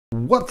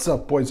What's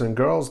up, boys and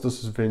girls?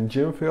 This is Vin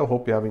Jimfield.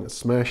 Hope you're having a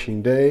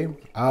smashing day.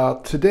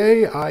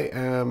 Today I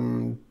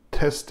am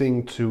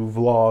testing to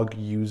vlog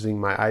using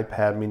my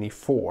iPad mini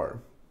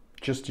 4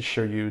 just to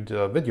show you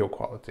the video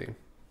quality.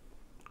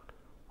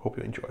 Hope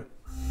you enjoy.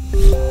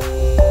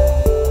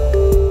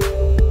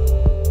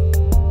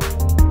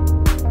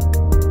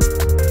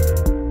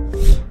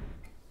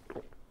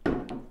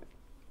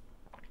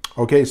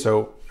 Okay,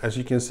 so as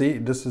you can see,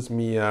 this is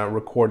me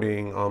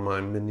recording on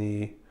my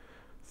mini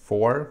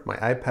 4, my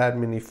iPad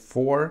mini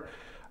 4.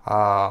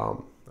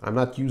 I'm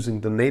not using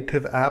the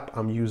native app,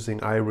 I'm using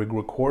iRig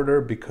Recorder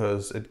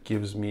because it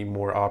gives me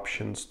more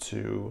options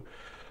to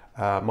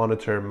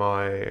monitor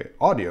my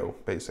audio,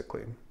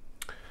 basically.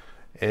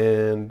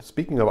 And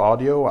speaking of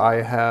audio,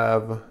 I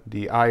have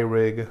the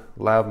iRig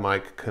lav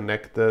mic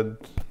connected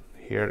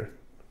here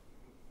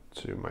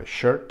to my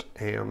shirt,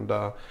 and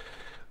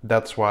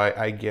that's why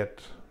I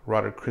get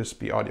rather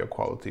crispy audio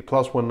quality.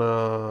 Plus, when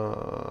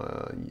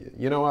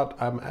you know what,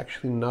 I'm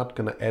actually not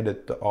gonna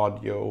edit the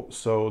audio,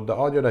 so the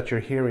audio that you're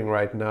hearing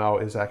right now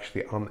is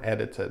actually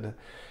unedited.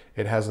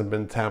 It hasn't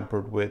been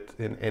tampered with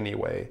in any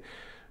way.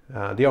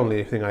 The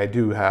only thing I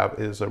do have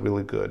is a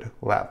really good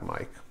lav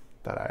mic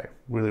that I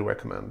really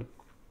recommend.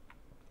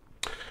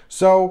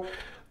 So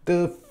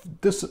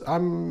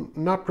I'm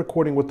not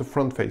recording with the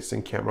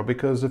front-facing camera,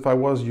 because if I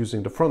was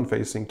using the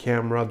front-facing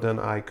camera, then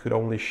I could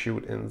only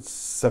shoot in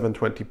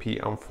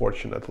 720p,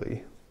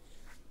 unfortunately.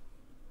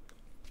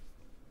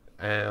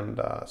 And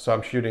so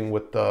I'm shooting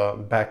with the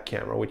back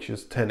camera, which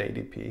is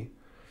 1080p,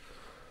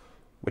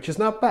 which is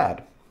not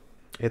bad.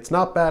 It's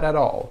not bad at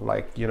all.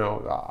 Like, you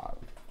know,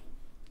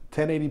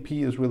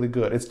 1080p is really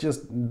good. It's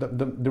just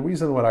the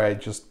reason why I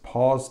just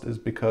paused is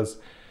because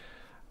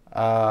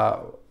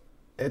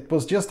it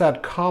was just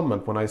that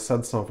comment when I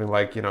said something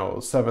like, you know,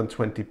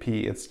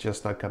 720p, it's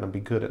just not gonna be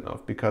good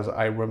enough, because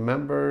I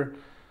remember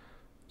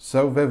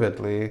so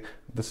vividly,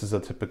 this is a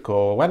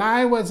typical, when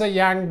I was a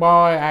young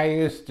boy, I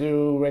used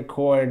to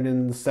record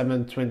in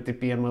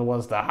 720p and it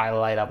was the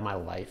highlight of my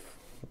life.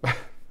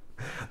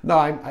 No,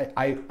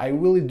 I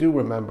really do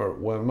remember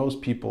when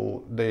most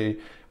people,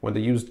 when they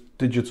used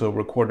digital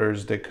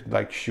recorders, they could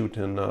like shoot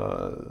in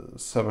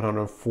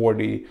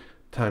 740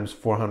 times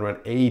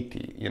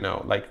 480, you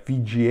know, like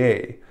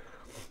VGA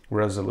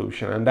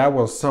resolution, and that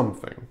was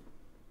something.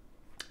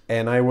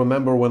 And I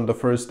remember when the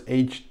first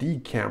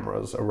HD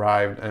cameras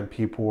arrived and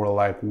people were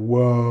like,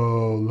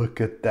 whoa,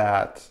 look at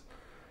that.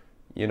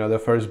 You know, the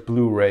first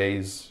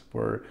Blu-rays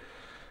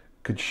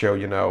could show,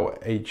 you know,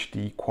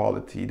 HD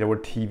quality. There were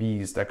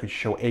TVs that could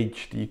show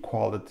HD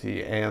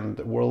quality, and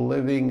we're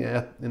living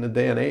in a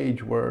day and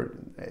age where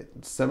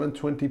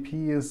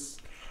 720p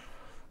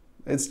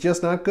it's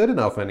just not good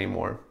enough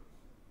anymore.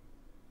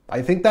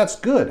 I think that's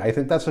good. I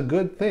think that's a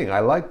good thing. I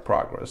like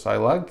progress. I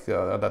like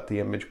that the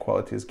image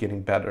quality is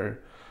getting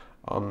better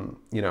on,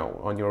 you know,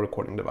 on your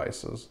recording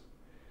devices.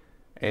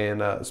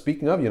 And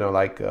speaking of, you know,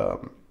 like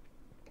I'm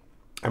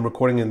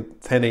recording in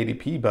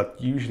 1080p, but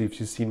usually if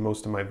you've seen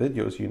most of my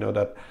videos, you know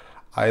that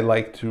I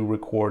like to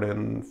record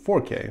in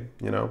 4K,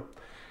 you know.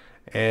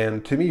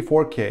 And to me,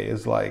 4K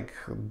is like,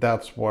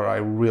 that's what I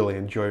really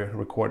enjoy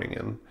recording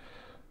in.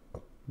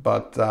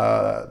 But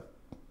the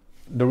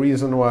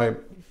reason why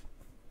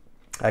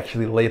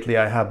actually lately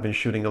I have been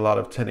shooting a lot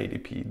of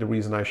 1080p. The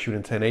reason I shoot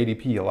in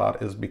 1080p a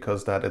lot is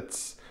because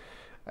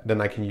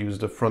then I can use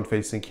the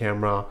front-facing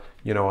camera,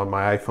 you know, on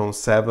my iPhone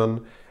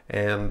 7,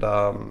 and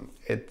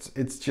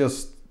it's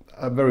just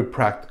a very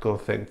practical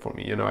thing for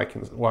me. You know, I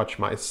can watch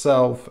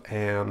myself,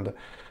 and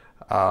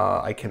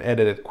I can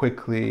edit it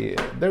quickly.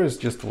 There is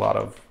just a lot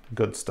of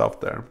good stuff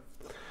there.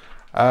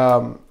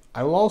 I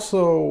will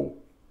also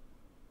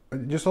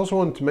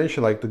wanted to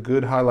mention, like, the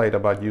good highlight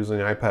about using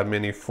iPad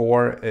mini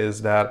 4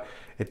 is that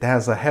it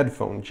has a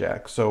headphone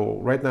jack. So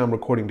right now I'm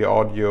recording the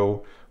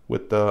audio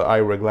with the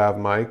iRig lav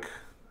mic,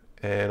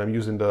 and I'm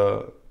using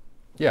the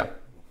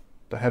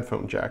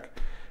headphone jack.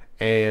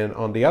 And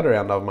on the other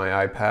end of my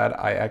iPad,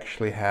 I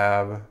actually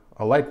have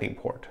a lightning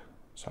port.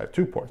 So I have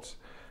two ports.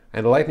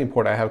 And the lightning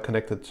port I have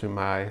connected to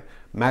my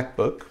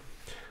MacBook,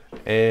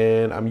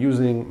 and I'm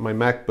using my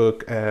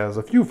MacBook as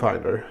a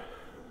viewfinder,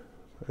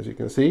 as you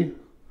can see.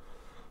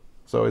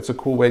 So it's a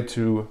cool way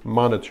to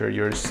monitor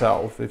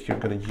yourself if you're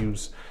going to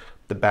use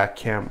the back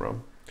camera.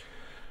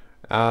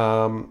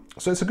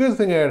 So it's a good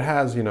thing that it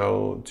has, you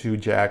know, two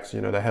jacks,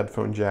 you know, the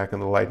headphone jack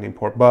and the lightning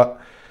port. But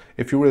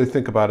if you really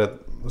think about it,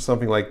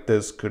 something like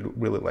this could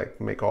really like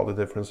make all the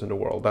difference in the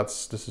world.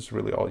 This is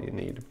really all you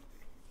need.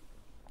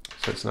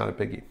 So it's not a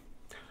biggie.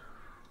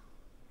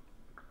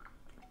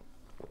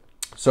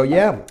 So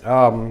yeah,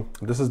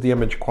 this is the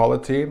image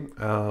quality.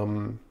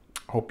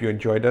 Hope you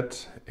enjoyed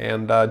it.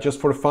 And just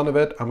for the fun of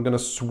it, I'm gonna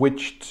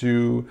switch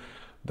to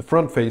the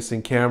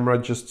front-facing camera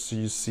just so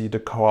you see the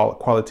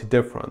quality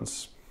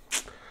difference.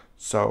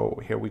 So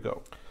here we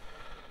go.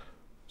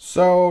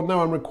 So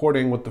now I'm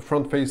recording with the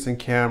front-facing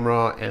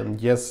camera,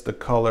 and yes, the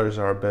colors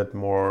are a bit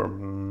more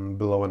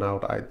blown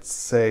out, I'd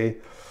say.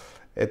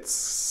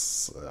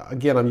 It's,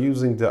 again, I'm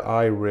using the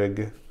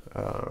iRig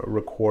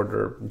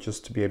recorder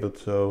just to be able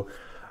to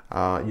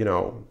you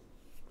know,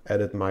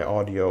 edit my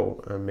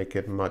audio and make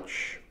it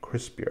much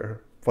crispier.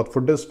 But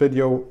for this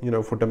video, you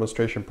know, for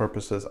demonstration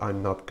purposes,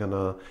 I'm not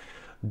gonna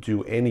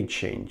do any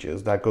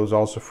changes. That goes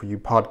also for you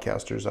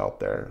podcasters out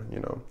there, you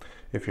know,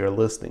 if you're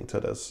listening to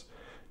this,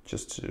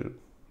 just to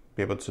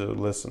be able to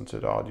listen to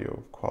the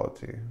audio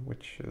quality,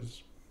 which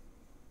is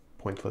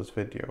pointless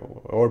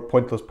video or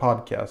pointless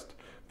podcast.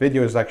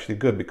 Video is actually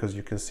good because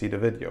you can see the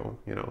video,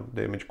 you know,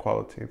 the image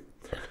quality.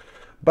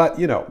 But,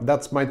 you know,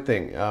 that's my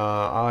thing.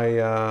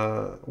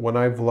 When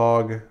I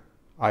vlog,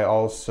 I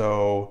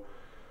also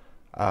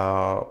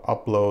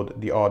upload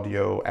the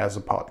audio as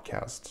a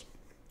podcast.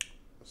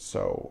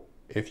 So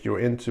if you're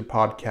into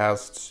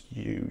podcasts,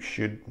 you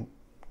should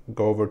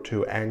go over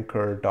to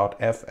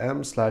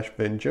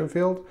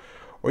anchor.fm/VinGenfield,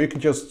 or you can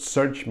just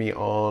search me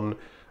on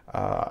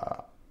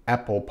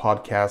Apple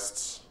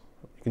Podcasts.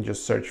 You can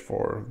just search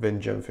for Vin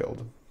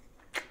Genfield.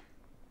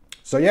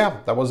 So yeah,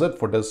 that was it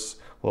for this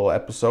little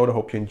episode. I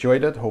hope you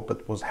enjoyed it. Hope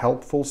it was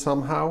helpful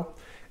somehow.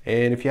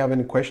 And if you have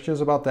any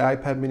questions about the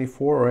iPad Mini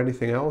 4 or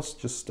anything else,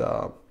 just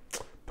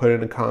put it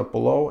in a comment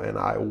below and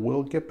I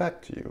will get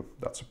back to you.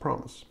 That's a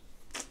promise.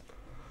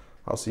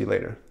 I'll see you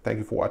later. Thank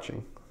you for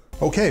watching.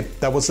 Okay,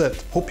 that was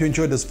it. Hope you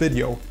enjoyed this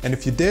video. And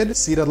if you did,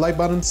 see that like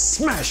button,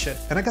 smash it.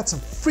 And I got some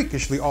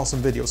freakishly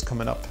awesome videos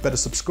coming up. Better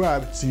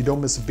subscribe so you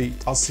don't miss a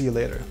beat. I'll see you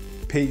later.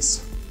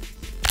 Peace.